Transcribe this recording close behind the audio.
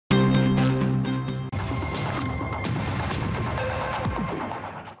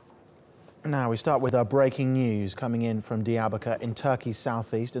Now we start with our breaking news coming in from Diyarbakir in Turkey's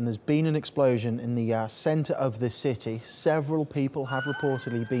southeast, and there's been an explosion in the centre of the city. Several people have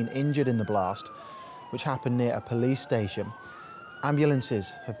reportedly been injured in the blast, which happened near a police station.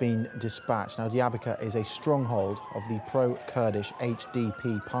 Ambulances have been dispatched. Now Diyarbakir is a stronghold of the pro-Kurdish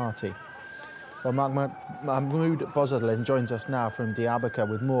HDP party. Well, Mahmut Bozarslan joins us now from Diyarbakir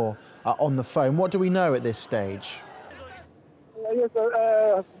with more on the phone. What do we know at this stage? Yes,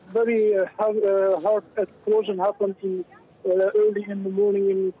 very hard explosion happened early in the morning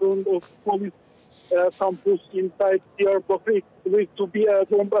in front of police campus inside Diyarbakir. It was to be a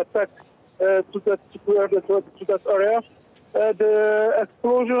bomb attack to that area. The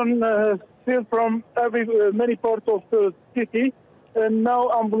explosion came from many parts of the city, and now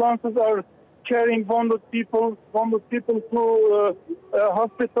ambulances are carrying wounded people to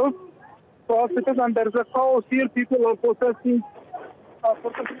hospitals. And there's a chaos here. People are protesting. I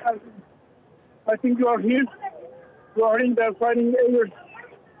think you are here. You are in. They're fighting air.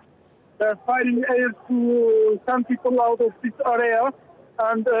 They're fighting air to send people out of this area,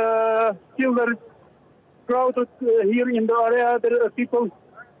 and still there is crowded here in the area. There are people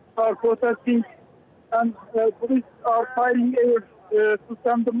are protesting, and police are fighting air to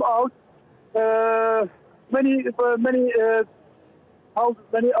send them out. Many houses,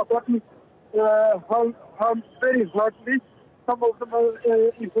 many apartments harmed very hardly. Some of them are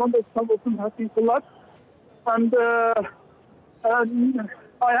in front of, some of them have been collapsed. And I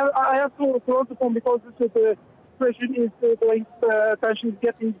have to close the phone because the situation is tension is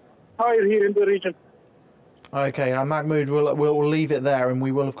getting higher here in the region. Okay, Mahmoud, we'll leave it there, and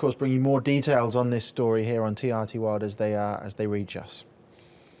we will of course bring you more details on this story here on TRT World as they reach us.